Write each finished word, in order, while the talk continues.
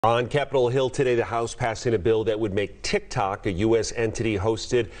On Capitol Hill today, the House passing a bill that would make TikTok a U.S. entity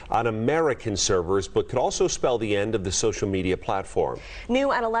hosted on American servers, but could also spell the end of the social media platform.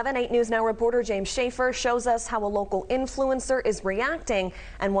 New at 11, 8 News Now reporter James Schaefer shows us how a local influencer is reacting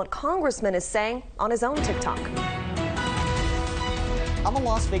and what Congressman is saying on his own TikTok. I'm a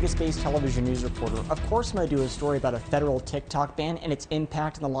Las Vegas-based television news reporter. Of course, I'm going to do a story about a federal TikTok ban and its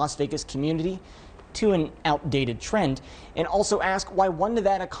impact on the Las Vegas community to an outdated trend, and also ask why one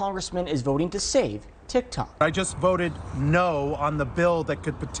Nevada congressman is voting to save TikTok. I just voted no on the bill that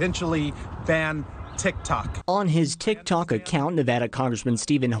could potentially ban TikTok. On his TikTok account, Nevada Congressman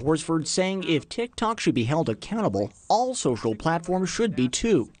Stephen Horsford saying if TikTok should be held accountable, all social platforms should be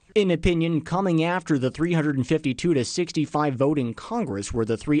too. An opinion coming after the 352 to 65 vote in Congress, where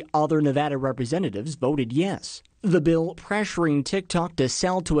the three other Nevada representatives voted yes. The bill pressuring TikTok to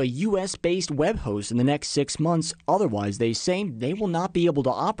sell to a U.S.-based web host in the next 6 months. Otherwise, they say they will not be able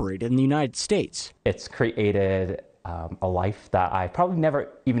to operate in the United States. It's created a life that I probably never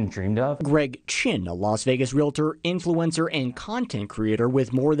even dreamed of. Greg Chin, a Las Vegas realtor, influencer, and content creator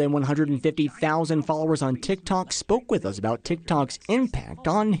with more than 150,000 followers on TikTok, spoke with us about TikTok's impact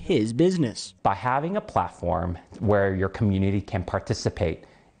on his business. By having a platform where your community can participate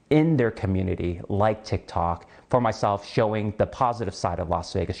in their community, like TikTok, for myself, showing the positive side of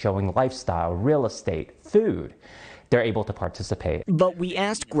Las Vegas, showing lifestyle, real estate, food, they're able to participate. But we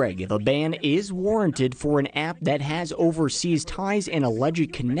asked Greg if a ban is warranted for an app that has overseas ties and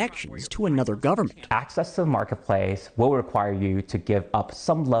alleged connections to another government. Access to the marketplace will require you to give up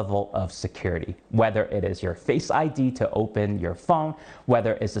some level of security, whether it is your Face ID to open your phone,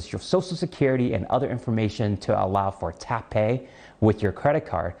 whether it's your social security and other information to allow for tap pay with your credit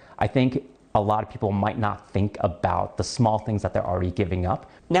card. I think a lot of people might not think about the small things that they're already giving up.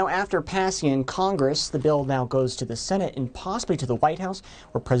 Now, after passing in Congress, the bill now goes to the Senate and possibly to the White House,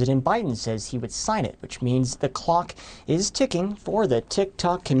 where President Biden says he would sign it, which means the clock is ticking for the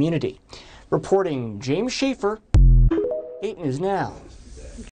TikTok community. Reporting James Schaefer, 8 News Now.